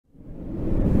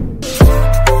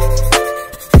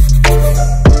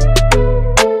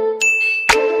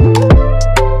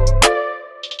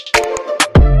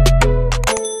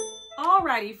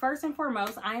first and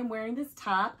foremost, I am wearing this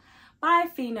top by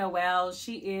Noel.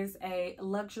 She is a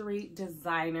luxury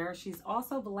designer. She's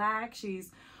also Black.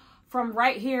 She's from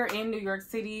right here in New York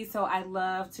City, so I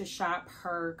love to shop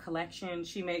her collection.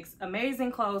 She makes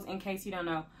amazing clothes. In case you don't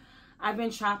know, I've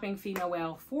been shopping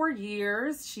Noel for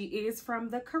years. She is from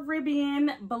the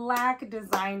Caribbean, Black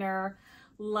designer.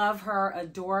 Love her,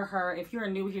 adore her. If you're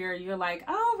new here, you're like,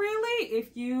 oh, really?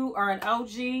 If you are an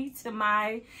OG to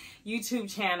my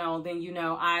YouTube channel, then you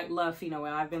know I love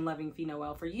Noel. I've been loving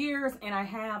Noel for years, and I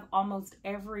have almost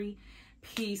every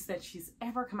piece that she's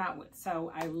ever come out with.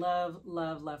 So I love,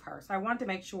 love, love her. So I wanted to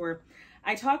make sure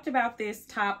I talked about this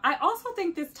top. I also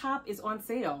think this top is on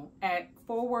sale at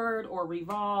Forward or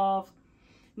Revolve.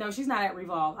 No, she's not at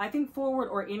Revolve. I think Forward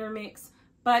or Intermix.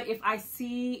 But if I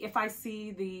see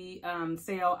the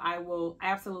sale, I will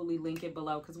absolutely link it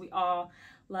below, because we all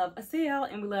love a sale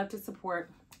and we love to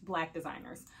support Black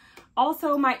designers.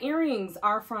 Also, my earrings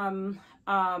are from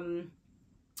Oma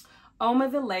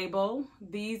the Label.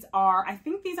 These are, I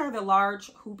think these are the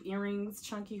large hoop earrings,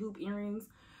 chunky hoop earrings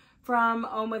from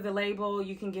Oma the Label.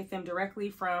 You can get them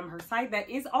directly from her site. That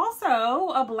is also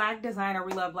a Black designer.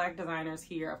 We love Black designers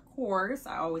here, of course.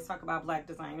 I always talk about Black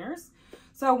designers.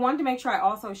 So I wanted to make sure I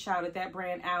also shouted that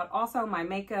brand out. Also, my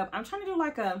makeup, I'm trying to do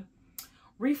like a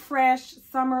refresh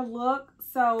summer look.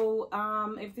 So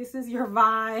if this is your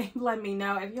vibe, let me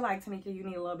know. If you're like, Tenicka, you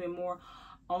need a little bit more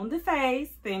on the face,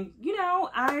 then, you know,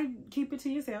 I keep it to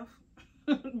yourself.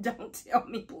 Don't tell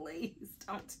me, please.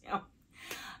 Don't tell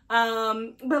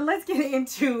me. But let's get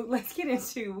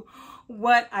into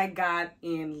what I got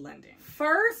in London.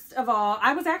 First of all,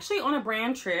 I was actually on a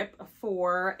brand trip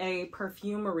for a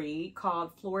perfumery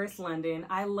called Floris London.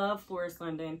 I love Floris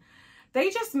London. They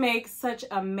just make such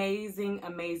amazing,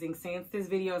 amazing scents. This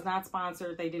video is not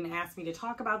sponsored. They didn't ask me to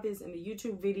talk about this in the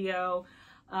YouTube video.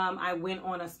 I went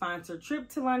on a sponsored trip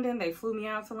to London. They flew me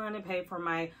out to London, paid for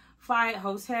my flight,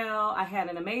 hotel. I had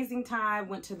an amazing time.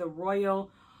 Went to the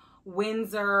Royal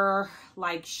Windsor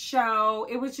show.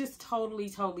 It was just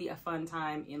totally a fun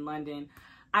time in London.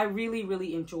 I really,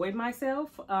 really enjoyed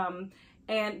myself.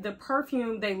 And the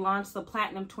perfume, they launched the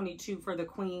Platinum 22 for the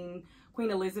Queen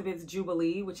Elizabeth's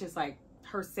Jubilee, which is like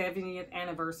her 70th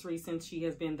anniversary since she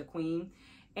has been the queen.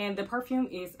 And the perfume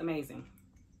is amazing.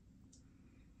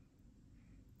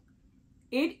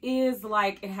 It is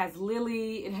like, it has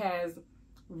lily, it has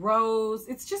rose.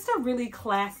 It's just a really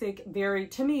classic,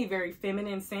 to me, very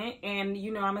feminine scent. And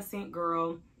you know, I'm a scent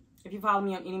girl. If you follow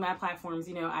me on any of my platforms,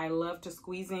 you know, I love to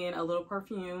squeeze in a little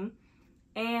perfume.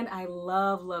 And I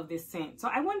love, love this scent. So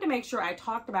I wanted to make sure I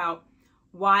talked about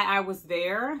why I was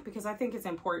there, because I think it's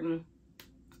important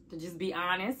to just be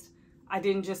honest. I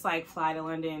didn't just fly to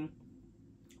London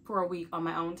for a week on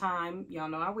my own time. Y'all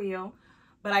know I will.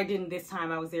 But I didn't this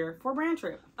time. I was there for a brand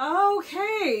trip.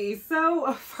 Okay,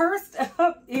 so first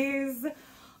up is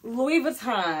Louis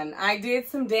Vuitton. I did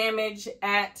some damage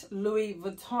at Louis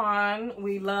Vuitton.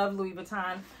 We love Louis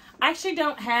Vuitton. I actually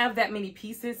don't have that many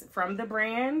pieces from the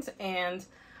brand, and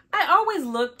I always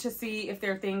look to see if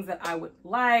there are things that I would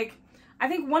like. I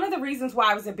think one of the reasons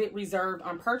why I was a bit reserved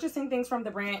on purchasing things from the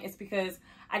brand is because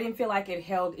I didn't feel like it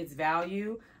held its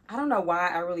value. I don't know why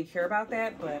I really care about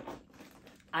that, but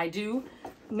I do.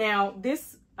 Now,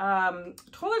 this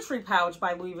toiletry pouch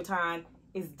by Louis Vuitton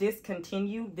is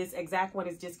discontinued. This exact one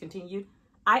is discontinued.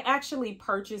 I actually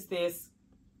purchased this,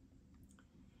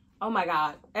 oh my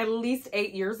God, at least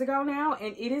 8 years ago now,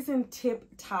 and it is in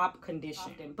tip-top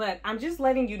condition. But I'm just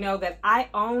letting you know that I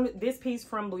own this piece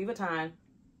from Louis Vuitton.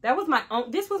 That was my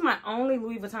own, this was my only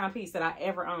Louis Vuitton piece that I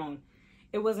ever owned.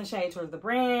 It wasn't shade towards the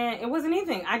brand. It wasn't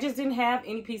anything. I just didn't have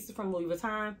any pieces from Louis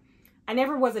Vuitton. I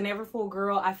never was a Neverfull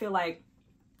girl. I feel like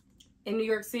in New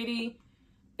York City,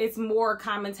 it's more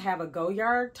common to have a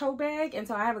Goyard tote bag. And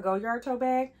so I have a Goyard tote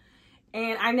bag.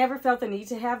 And I never felt the need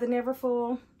to have the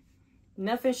Neverfull.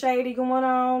 Nothing shady going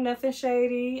on. Nothing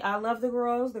shady. I love the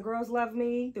girls. The girls love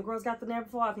me. The girls got the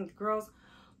Neverfull. I think the girls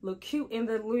look cute in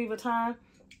the Louis Vuitton.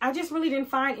 I just really didn't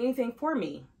find anything for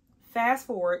me. Fast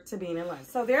forward to being in London.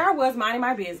 So there I was minding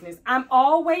my business. I'm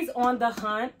always on the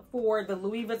hunt for the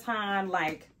Louis Vuitton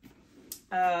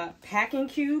packing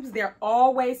cubes. They're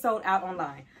always sold out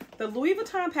online. The Louis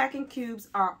Vuitton packing cubes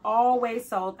are always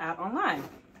sold out online.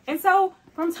 And so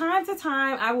from time to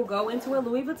time, I will go into a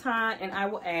Louis Vuitton and I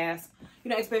will ask, you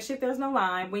know, especially if there's no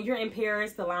line. When you're in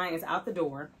Paris, the line is out the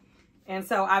door. And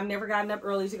so I've never gotten up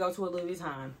early to go to a Louis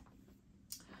Vuitton.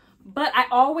 But I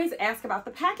always ask about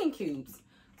the packing cubes.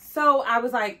 So I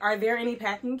was like, are there any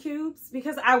packing cubes?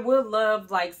 Because I would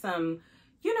love some,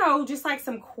 you know, just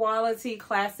some quality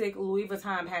classic Louis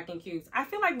Vuitton packing cubes. I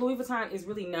feel like Louis Vuitton is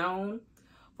really known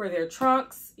for their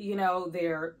trunks, you know,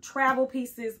 their travel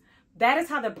pieces. That is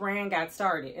how the brand got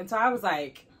started. And so I was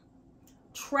like,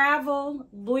 travel,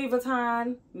 Louis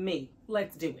Vuitton, me,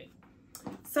 let's do it.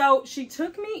 So she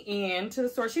took me in to the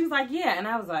store. She was like, yeah. And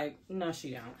I was like, no,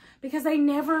 she don't. Because they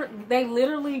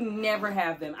literally never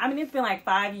have them. I mean, it's been like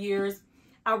 5 years.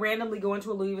 I'll randomly go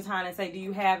into a Louis Vuitton and say, do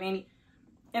you have any?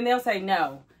 And they'll say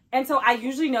no. And so I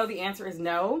usually know the answer is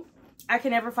no. I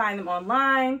can never find them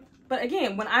online. But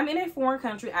again, when I'm in a foreign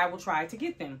country, I will try to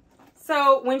get them.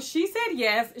 So when she said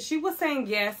yes, she was saying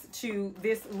yes to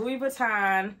this Louis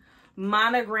Vuitton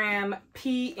Monogram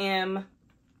PM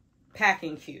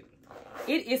packing cube.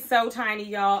 It is so tiny,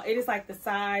 y'all. It is like the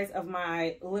size of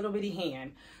my little bitty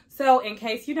hand. So in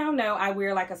case you don't know, I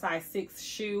wear like a size 6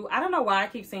 shoe. I don't know why I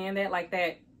keep saying that, like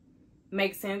that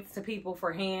makes sense to people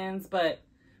for hands, but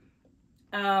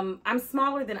I'm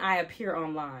smaller than I appear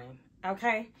online,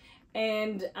 okay?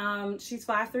 And she's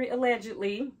 5'3"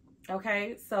 allegedly,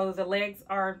 okay? So the legs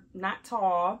are not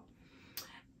tall,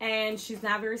 and she's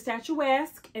not very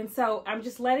statuesque. And so I'm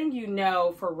just letting you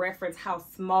know for reference how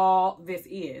small this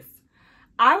is.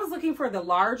 I was looking for the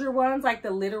larger ones, like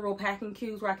the literal packing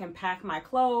cubes where I can pack my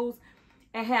clothes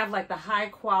and have like the high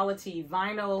quality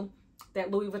vinyl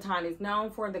that Louis Vuitton is known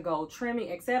for, the gold trimming,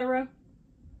 etc.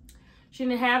 She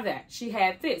didn't have that. She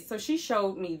had this. So she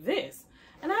showed me this.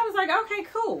 And I was like, okay,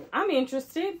 cool. I'm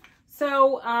interested.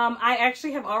 So I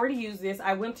actually have already used this.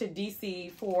 I went to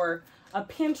DC for a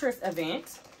Pinterest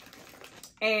event.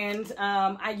 And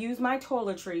I used my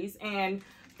toiletries. And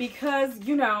because,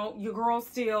 you know, your girl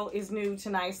still is new to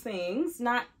nice things.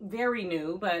 Not very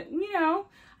new, but, you know,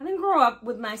 I didn't grow up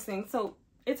with nice things. So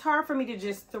it's hard for me to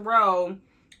just throw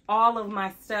all of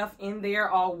my stuff in there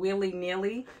all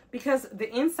willy-nilly. Because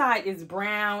the inside is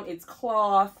brown. It's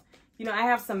cloth. You know, I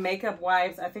have some makeup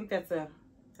wipes. I think that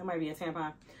might be a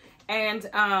tampon. And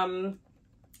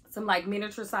some like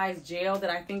miniature size gel that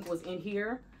I think was in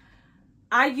here.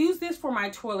 I use this for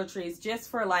my toiletries just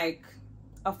for like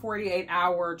a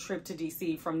 48-hour trip to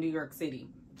DC from New York City.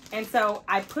 And so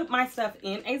I put my stuff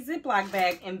in a Ziploc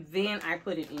bag and then I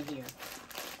put it in here.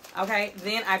 Okay,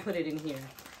 then I put it in here.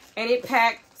 And it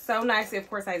packed so nicely. Of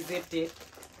course, I zipped it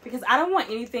because I don't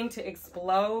want anything to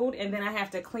explode and then I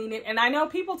have to clean it. And I know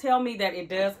people tell me that it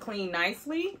does clean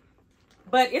nicely,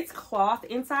 but it's cloth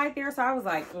inside there. So I was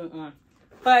like,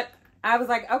 But I was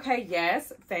like, okay,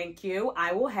 yes, thank you.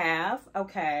 I will have.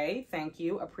 Okay, thank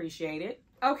you. Appreciate it.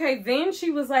 Okay, then she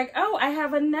was like, oh, I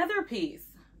have another piece.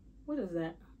 What is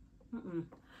that?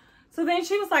 So then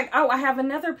she was like, oh, I have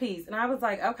another piece. And I was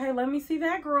like, okay, let me see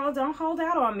that, girl. Don't hold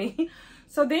out on me.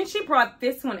 So then she brought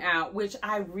this one out, which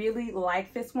I really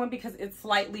like this one because it's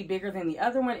slightly bigger than the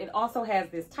other one. It also has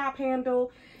this top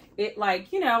handle. It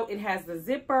like, you know, it has the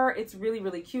zipper. It's really,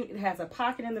 really cute. It has a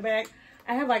pocket in the back.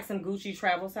 I have like some Gucci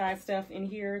travel size stuff in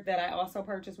here that I also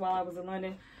purchased while I was in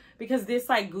London. Because this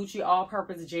like Gucci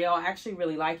all-purpose gel, I actually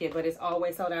really like it, but it's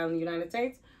always sold out in the United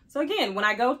States. So again, when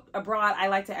I go abroad, I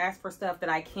like to ask for stuff that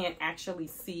I can't actually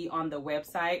see on the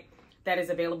website that is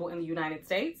available in the United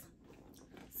States.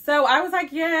 So I was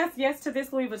like, yes to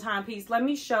this Louis Vuitton piece. Let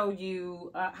me show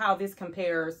you how this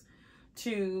compares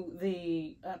to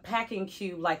the packing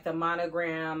cube, like the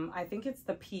Monogram. I think it's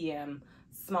the PM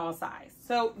small size.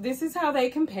 So this is how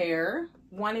they compare.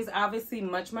 One is obviously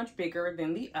much, much bigger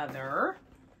than the other.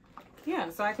 Yeah,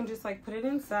 so I can just like put it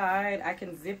inside. I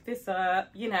can zip this up,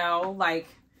 you know, like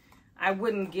I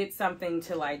wouldn't get something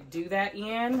to like do that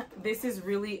in. This is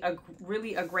really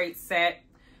a great set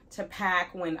to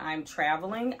pack when I'm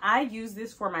traveling. I use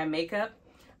this for my makeup.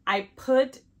 I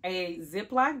put a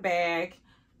Ziploc bag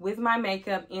with my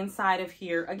makeup inside of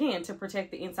here, again, to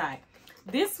protect the inside.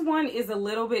 This one is a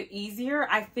little bit easier.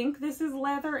 I think this is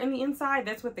leather in the inside.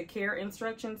 That's what the care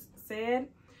instructions said.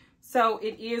 So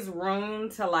it is room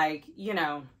to like, you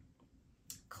know,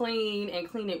 clean and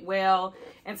clean it well.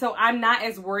 And so I'm not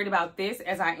as worried about this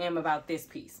as I am about this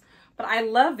piece. But I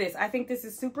love this. I think this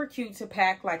is super cute to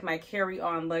pack like my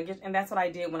carry-on luggage. And that's what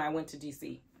I did when I went to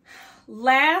DC.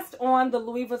 Last on the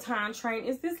Louis Vuitton train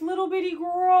is this little bitty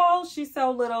girl. She's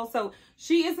so little. So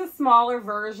she is a smaller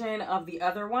version of the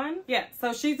other one. Yeah,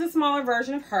 so she's a smaller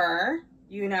version of her.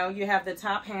 You know, you have the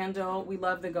top handle. We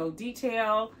love the gold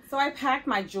detail. So I packed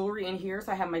my jewelry in here.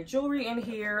 So I have my jewelry in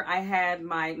here. I had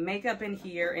my makeup in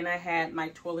here. And I had my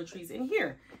toiletries in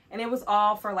here. And it was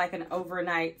all for like an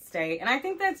overnight stay. And I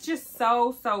think that's just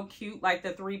so, so cute. Like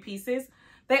the 3 pieces.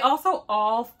 They also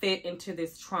all fit into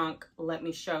this trunk. Let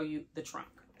me show you the trunk.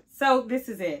 So this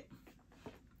is it.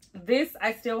 This,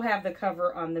 I still have the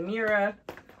cover on the mirror.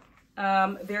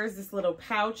 There's this little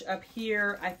pouch up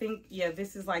here. I think, yeah,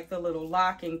 this is like the little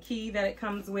lock and key that it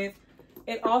comes with.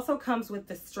 It also comes with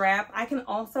the strap. I can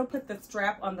also put the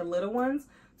strap on the little ones.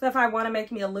 So if I want to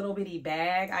make me a little bitty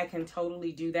bag, I can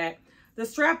totally do that. The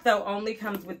strap, though, only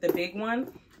comes with the big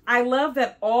one. I love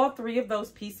that all three of those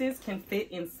pieces can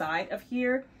fit inside of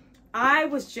here. I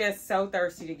was just so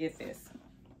thirsty to get this.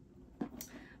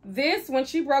 This, when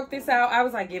she broke this out, I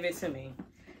was like, give it to me.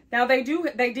 Now, they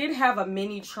did have a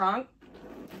mini trunk.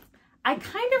 I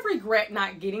kind of regret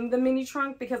not getting the mini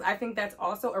trunk because I think that's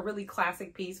also a really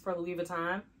classic piece for Louis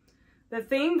Vuitton. The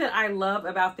thing that I love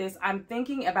about this, I'm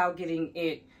thinking about getting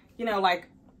it, you know, like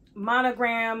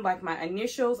monogram, like my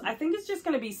initials. I think it's just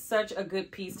going to be such a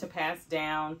good piece to pass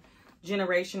down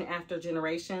generation after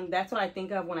generation. That's what I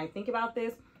think of when I think about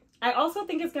this. I also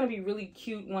think it's going to be really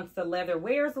cute once the leather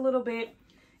wears a little bit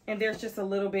and there's just a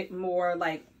little bit more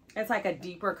like, it's like a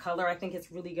deeper color. I think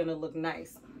it's really going to look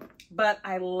nice. But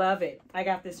I love it. I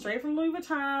got this straight from Louis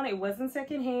Vuitton. It wasn't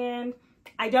secondhand.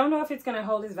 I don't know if it's going to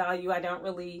hold its value. I don't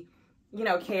really, you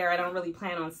know, care. I don't really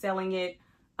plan on selling it.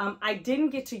 I didn't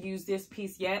get to use this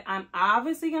piece yet. I'm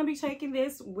obviously going to be taking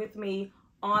this with me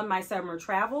on my summer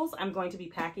travels. I'm going to be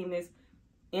packing this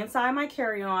inside my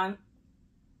carry-on.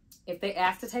 If they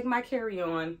ask to take my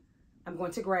carry-on, I'm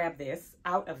going to grab this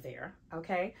out of there,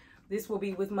 okay? This will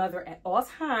be with Mother at all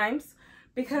times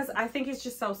because I think it's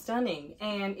just so stunning.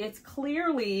 And it's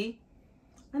clearly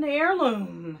an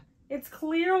heirloom. It's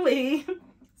clearly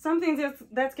something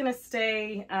that's going to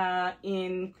stay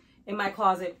in my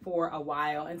closet for a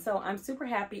while. And so I'm super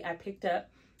happy I picked up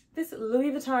this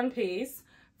Louis Vuitton piece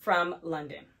from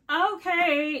London.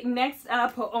 Okay, next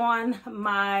up on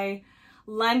my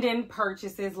London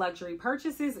purchases, luxury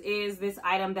purchases, is this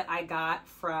item that I got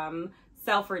from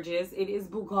Selfridges. It is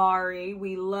Bulgari.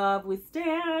 We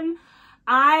stan.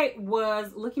 I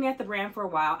was looking at the brand for a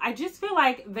while. I just feel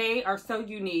like they are so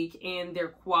unique in their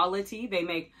quality. They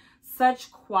make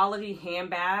such quality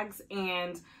handbags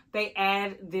and they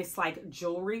add this like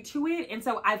jewelry to it. And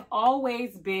so I've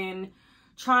always been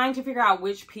trying to figure out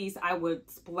which piece I would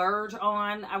splurge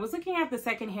on. I was looking at the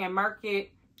secondhand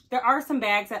market. There are some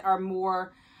bags that are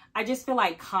more, I just feel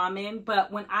like common,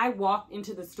 but when I walked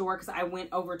into the store, because I went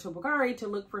over to Bulgari to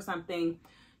look for something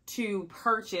to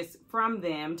purchase from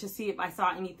them to see if I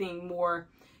saw anything more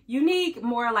unique,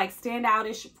 more like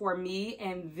standoutish for me,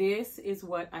 and this is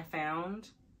what I found.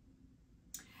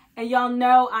 And y'all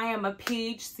know I am a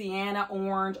peach, sienna,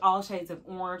 orange, all shades of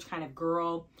orange kind of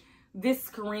girl. This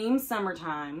screams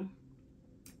summertime.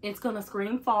 It's gonna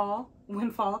scream fall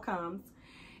when fall comes.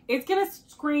 It's gonna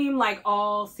scream like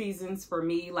all seasons for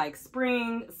me, like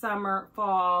spring, summer,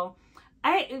 fall.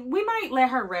 We might let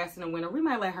her rest in the winter. We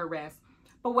might let her rest.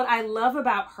 But what I love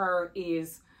about her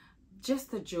is just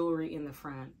the jewelry in the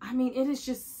front. I mean, it is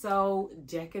just so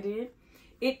decadent.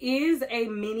 It is a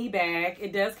mini bag.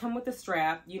 It does come with a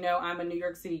strap. You know, I'm a New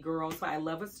York City girl, so I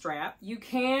love a strap. You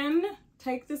can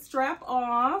take the strap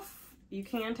off. You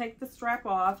can take the strap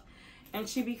off, and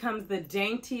she becomes the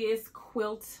daintiest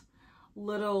quilt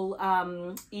little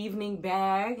evening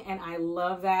bag, and I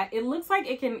love that. It looks like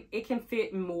it can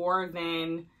fit more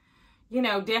than, you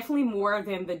know, definitely more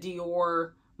than the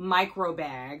Dior Micro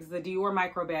Bags. The Dior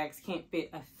Micro Bags can't fit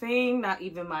a thing, not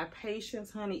even my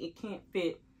patience, honey. It can't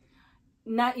fit,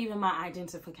 not even my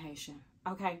identification,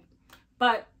 okay?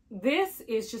 But this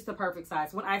is just the perfect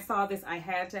size. When I saw this, I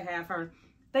had to have her.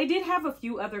 They did have a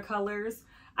few other colors.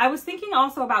 I was thinking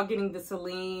also about getting the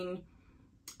Celine,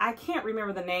 I can't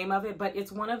remember the name of it, but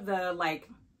it's one of the like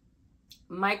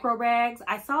micro bags.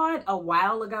 I saw it a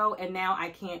while ago and now I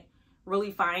can't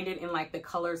really find it in like the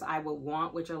colors I would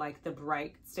want, which are like the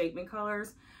bright statement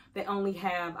colors. I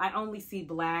only see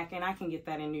black, and I can get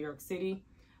that in New York City.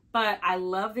 But I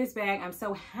love this bag. I'm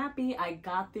so happy I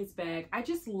got this bag. I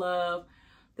just love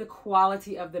the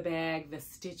quality of the bag, the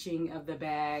stitching of the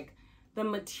bag. The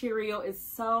material is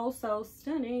so, so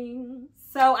stunning.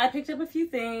 So I picked up a few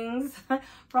things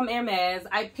from Hermes.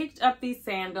 I picked up these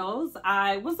sandals.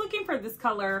 I was looking for this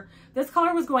color. This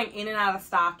color was going in and out of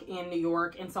stock in New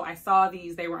York. And so I saw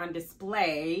these. They were on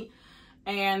display.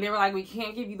 And they were like, we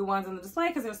can't give you the ones on the display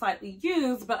because they're slightly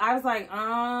used. But I was like,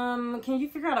 can you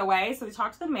figure out a way? So we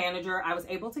talked to the manager. I was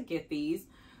able to get these.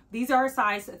 These are a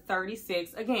size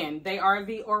 36. Again, they are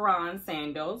the Oran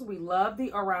sandals. We love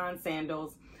the Oran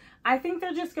sandals. I think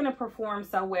they're just going to perform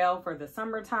so well for the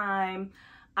summertime.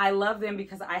 I love them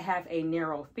because I have a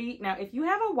narrow feet. Now, if you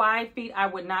have a wide feet, I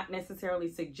would not necessarily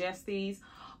suggest these.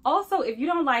 Also, if you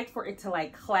don't like for it to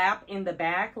like clap in the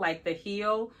back, like the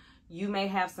heel, you may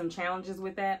have some challenges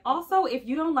with that. Also, if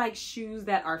you don't like shoes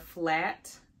that are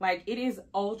flat, like it is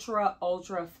ultra,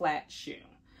 ultra flat shoe.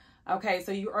 Okay,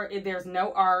 so there's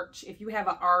no arch. If you have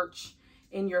an arch,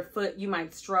 in your foot, you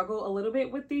might struggle a little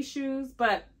bit with these shoes.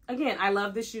 But again, I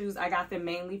love the shoes. I got them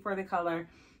mainly for the color.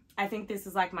 I think this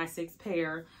is like my 6th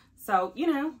pair. So, you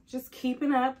know, just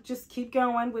keeping up, just keep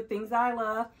going with things that I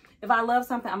love. If I love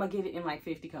something, I'm gonna get it in like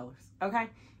 50 colors, okay?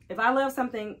 If I love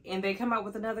something and they come out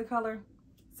with another color,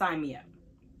 sign me up.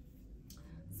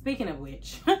 Speaking of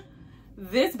which,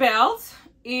 this belt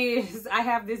is, I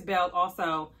have this belt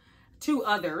also, 2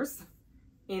 others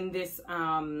in this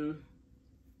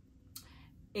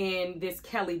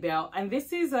Kelly belt. And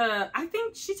this is I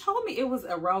think she told me it was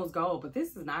a rose gold, but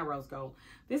this is not rose gold.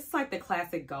 This is like the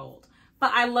classic gold.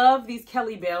 But I love these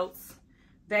Kelly belts.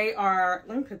 They are,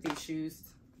 let me put these shoes.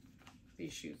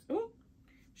 Ooh,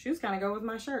 shoes kind of go with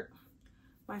my shirt,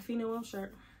 my Noel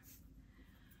shirt.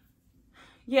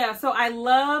 Yeah, so I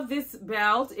love this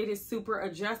belt. It is super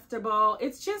adjustable.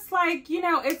 It's just like, you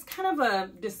know, it's kind of a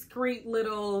discreet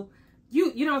little,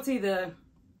 you don't see the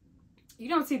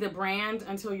brand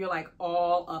until you're like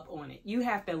all up on it. You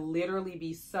have to literally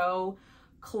be so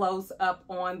close up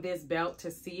on this belt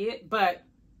to see it, but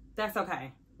that's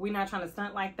okay. We're not trying to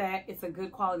stunt like that. It's a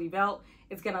good quality belt.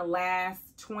 It's gonna last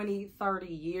 20, 30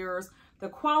 years. The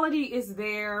quality is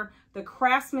there. The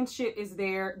craftsmanship is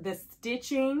there. The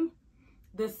stitching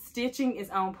is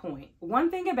on point.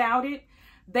 One thing about it,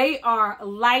 they are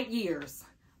light years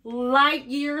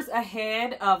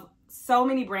ahead of so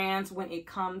many brands when it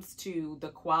comes to the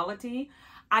quality.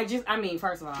 I mean,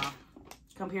 first of all,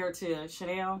 compared to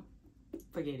Chanel,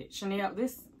 forget it. Chanel,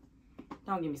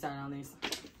 don't get me started on this.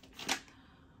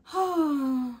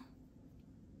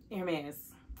 Hermes,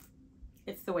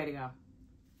 it's the way to go.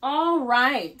 All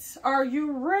right, are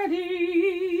you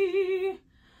ready?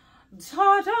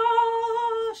 Ta-da!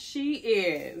 She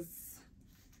is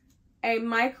a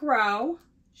micro.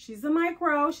 She's a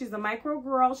micro. She's a micro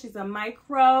girl. She's a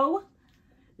micro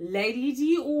Lady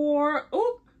Dior.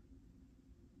 Oop.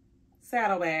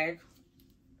 Saddlebag.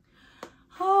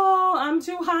 Oh, I'm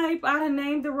too hype. I done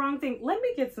named the wrong thing. Let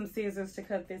me get some scissors to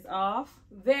cut this off.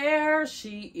 There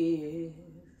she is.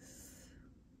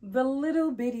 The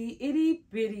little bitty itty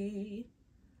bitty.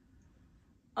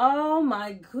 Oh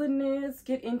my goodness.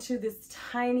 Get into this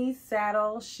tiny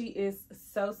saddle. She is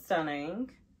so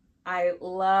stunning. I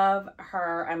love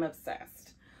her. I'm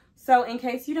obsessed. So in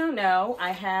case you don't know,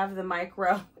 I have the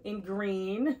micro in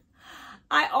green.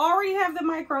 I already have the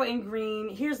micro in green.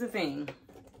 Here's the thing.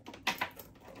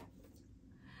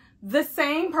 The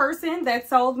same person that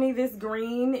sold me this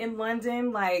green in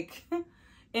London, like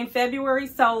in February,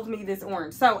 sold me this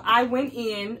orange. So I went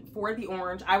in for the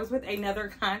orange. I was with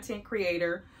another content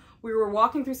creator. We were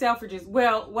walking through Selfridges.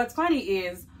 Well, what's funny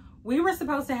is we were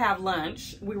supposed to have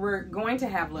lunch. We were going to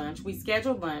have lunch. We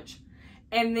scheduled lunch.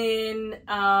 And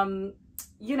then,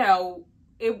 you know,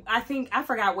 I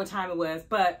forgot what time it was,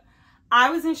 but I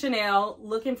was in Chanel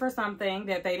looking for something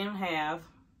that they didn't have.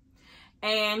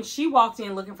 And she walked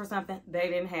in looking for something they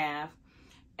didn't have.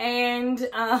 And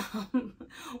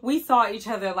we saw each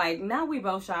other like, now we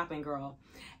both shopping, girl.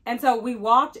 And so we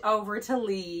walked over to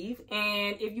leave.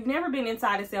 And if you've never been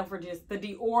inside a Selfridges, the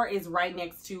Dior is right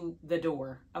next to the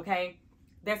door, okay?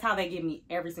 That's how they get me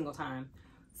every single time.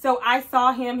 So I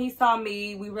saw him, he saw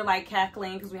me. We were like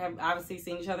cackling because we have obviously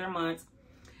seen each other in months.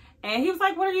 And he was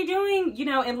like, what are you doing, you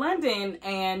know, in London?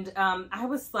 And I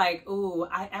was like, ooh,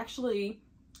 I actually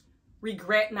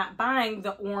regret not buying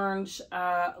the orange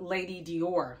Lady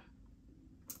Dior.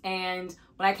 And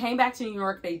when I came back to New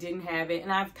York, they didn't have it.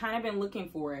 And I've kind of been looking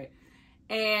for it.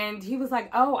 And he was like,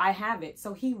 oh, I have it.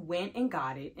 So he went and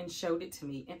got it and showed it to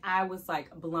me. And I was like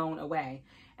blown away.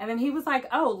 And then he was like,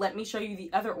 oh, let me show you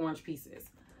the other orange pieces.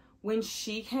 When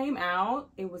she came out,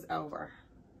 it was over.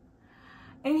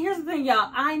 And here's the thing,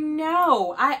 y'all.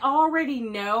 I already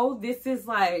know this is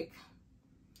like,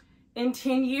 in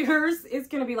 10 years, it's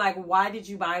going to be like, why did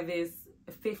you buy this?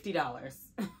 $50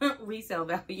 resale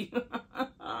value.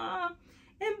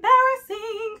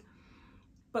 Embarrassing.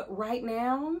 But right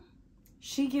now,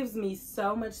 she gives me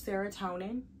so much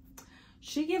serotonin.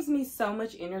 She gives me so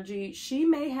much energy. She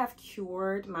may have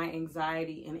cured my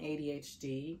anxiety and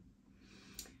ADHD.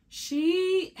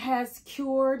 She has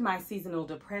cured my seasonal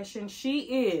depression. She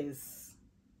is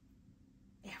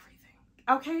everything.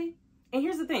 Okay? And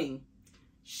here's the thing.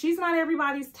 She's not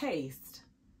everybody's taste.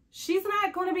 She's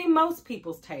not going to be most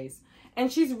people's taste.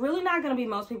 And she's really not going to be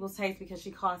most people's taste because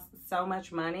she costs so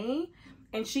much money.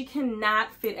 And she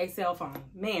cannot fit a cell phone.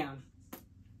 Ma'am.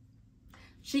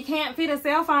 She can't fit a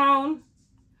cell phone.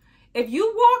 If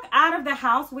you walk out of the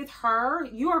house with her,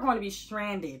 you are going to be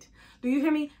stranded. Do you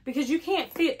hear me? Because you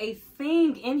can't fit a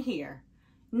thing in here.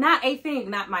 Not a thing.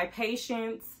 Not my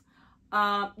patience.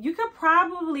 You could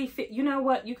probably fit, you know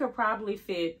what? You could probably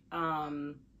fit,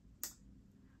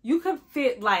 you could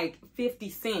fit like 50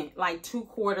 cents, like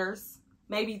 2/4,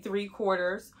 maybe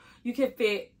 3/4. You could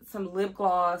fit some lip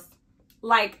gloss.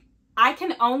 Like, I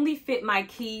can only fit my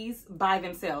keys by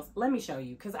themselves. Let me show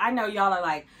you, because I know y'all are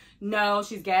like, no,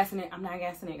 she's gassing it. I'm not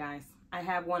gassing it, guys. I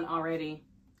have one already.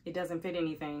 It doesn't fit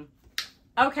anything.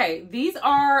 Okay,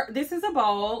 this is a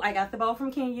bowl. I got the bowl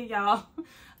from Kenya, y'all.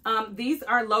 These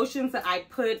are lotions that I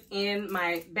put in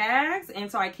my bags,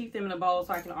 and so I keep them in a bowl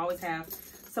so I can always have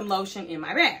some lotion in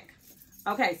my bag.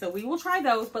 Okay, so we will try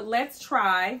those, but let's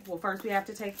try, well, first we have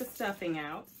to take the stuffing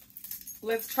out.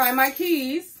 Let's try my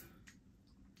keys.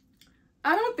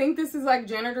 I don't think this is like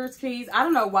janitor's keys. I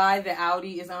don't know why the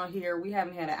Audi is on here. We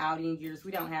haven't had an Audi in years.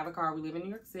 We don't have a car. We live in New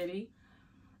York City.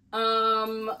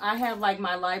 I have like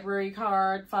my library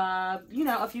card, fob, you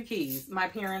know, a few keys. My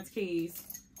parents' keys.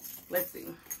 Let's see.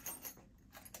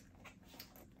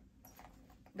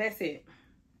 That's it.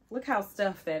 Look how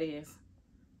stuffed that is.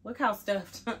 Look how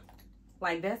stuffed.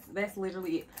 Like, that's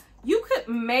literally it. You could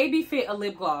maybe fit a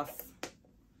lip gloss.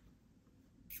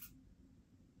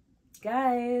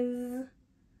 Guys,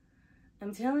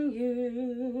 I'm telling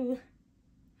you,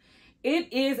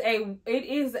 it is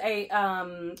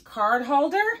a card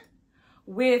holder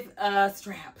with a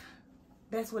strap.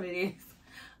 That's what it is.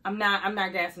 I'm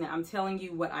not gassing it. I'm telling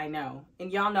you what I know.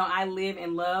 And y'all know I live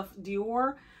and love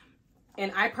Dior,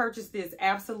 and I purchased this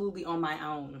absolutely on my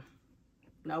own.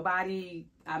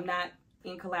 I'm not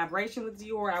in collaboration with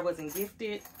Dior. I wasn't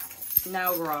gifted.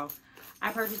 No, girl.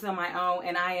 I purchased it on my own,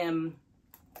 and I am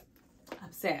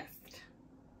obsessed.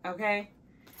 Okay,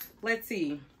 let's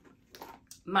see.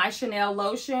 My Chanel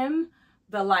lotion,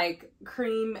 the like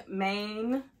cream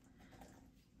mane.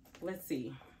 Let's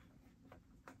see.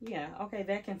 Yeah, okay,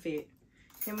 that can fit.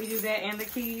 Can we do that and the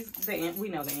keys? We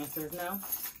know the answer. No.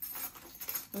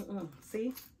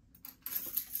 See?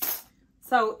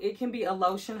 So it can be a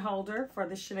lotion holder for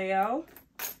the Chanel.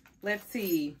 Let's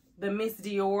see. The Miss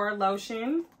Dior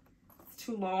lotion. It's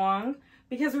too long.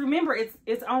 Because remember,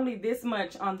 it's only this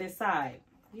much on this side.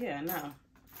 Yeah, no.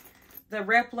 The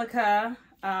replica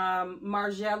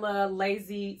Margiela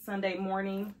Lazy Sunday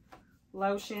Morning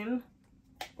lotion.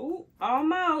 Ooh,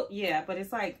 almost. Yeah, but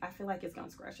it's like, I feel like it's going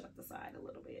to scratch up the side a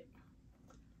little bit.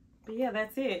 But yeah,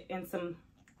 that's it. And some,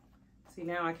 see,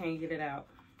 now I can't get it out.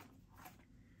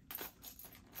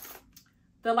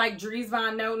 The like Dries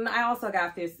Van Noten. I also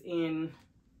got this in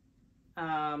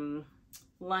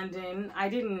London. I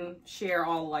didn't share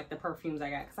all like the perfumes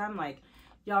I got because I'm like,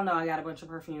 y'all know I got a bunch of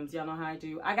perfumes. Y'all know how I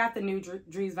do. I got the new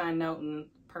Dries Van Noten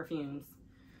perfumes.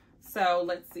 So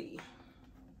let's see.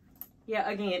 Yeah,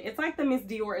 again, it's like the Miss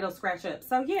Dior. It'll scratch up.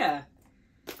 So yeah.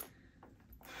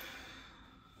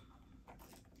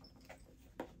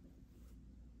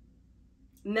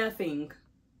 Nothing.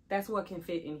 That's what can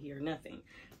fit in here. Nothing.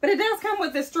 But it does come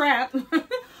with a strap.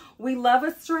 We love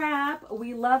a strap.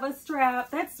 We love a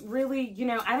strap. That's really, you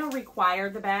know, I don't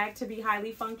require the bag to be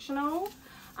highly functional.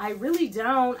 I really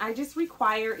don't. I just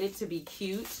require it to be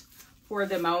cute for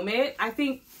the moment. I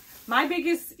think my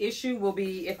biggest issue will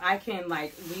be if I can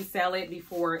like resell it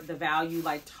before the value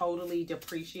like totally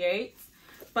depreciates.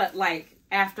 But like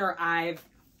after I've,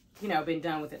 you know, been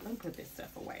done with it. Let me put this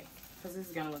stuff away because this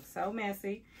is going to look so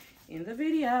messy in the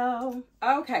video.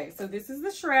 Okay, so this is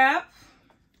the strap.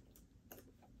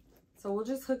 So we'll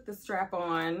just hook the strap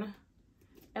on.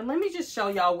 And let me just show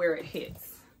y'all where it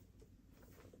hits.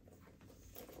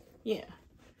 Yeah.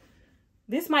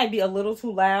 This might be a little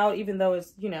too loud, even though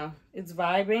it's, you know, it's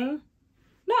vibing.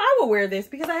 No, I will wear this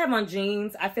because I have on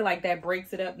jeans. I feel like that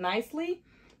breaks it up nicely.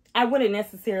 I wouldn't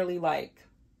necessarily like,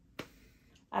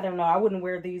 I don't know. I wouldn't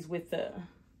wear these with the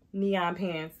neon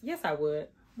pants. Yes, I would.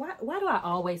 Why do I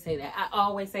always say that? I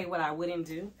always say what I wouldn't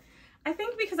do. I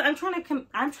think because I'm trying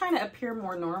to appear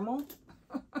more normal.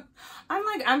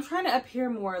 I'm trying to appear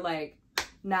more like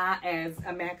not as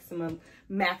a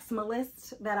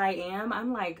maximalist that I am.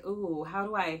 I'm like, ooh, how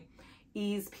do I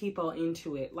ease people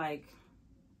into it? Like,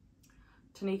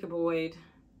 Tenicka Boyd,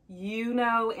 you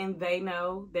know and they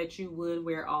know that you would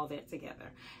wear all that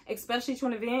together. Especially to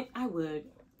an event, I would.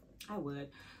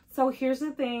 So here's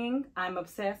the thing. I'm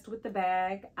obsessed with the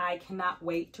bag. I cannot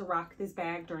wait to rock this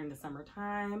bag during the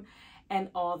summertime and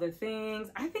all the things.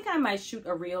 I think I might shoot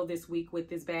a reel this week with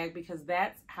this bag because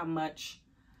that's how much,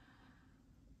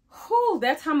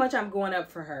 that's how much I'm going up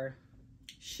for her.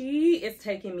 She is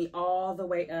taking me all the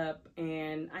way up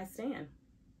and I stand.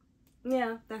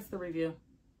 Yeah, that's the review.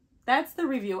 That's the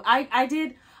review. I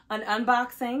did an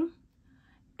unboxing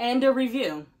and a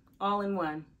review all in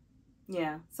one.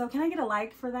 Yeah. So can I get a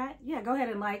like for that? Yeah, go ahead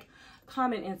and like,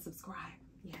 comment, and subscribe.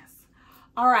 Yes.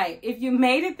 All right, if you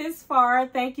made it this far,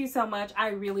 thank you so much. I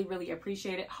really, really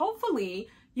appreciate it. Hopefully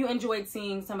you enjoyed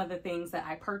seeing some of the things that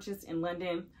I purchased in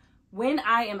London. When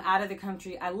I am out of the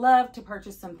country, I love to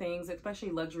purchase some things,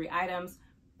 especially luxury items.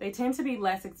 They tend to be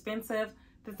less expensive.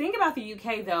 The thing about the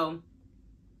UK though,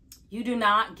 you do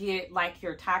not get like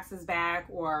your taxes back,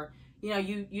 or you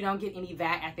don't get any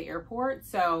VAT at the airport.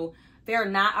 So they're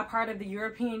not a part of the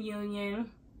European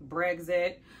Union,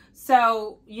 Brexit.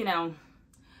 So,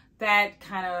 that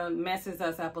kind of messes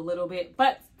us up a little bit,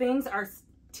 but things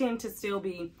tend to still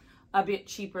be a bit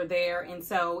cheaper there. And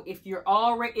so if you're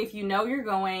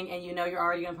going and you're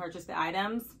already going to purchase the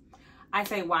items, I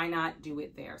say, why not do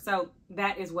it there? So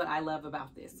that is what I love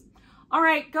about this. All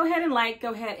right, go ahead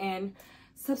and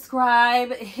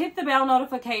subscribe, hit the bell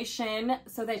notification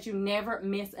so that you never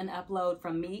miss an upload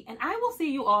from me. And I will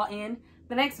see you all in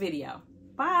the next video.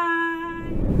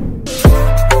 Bye.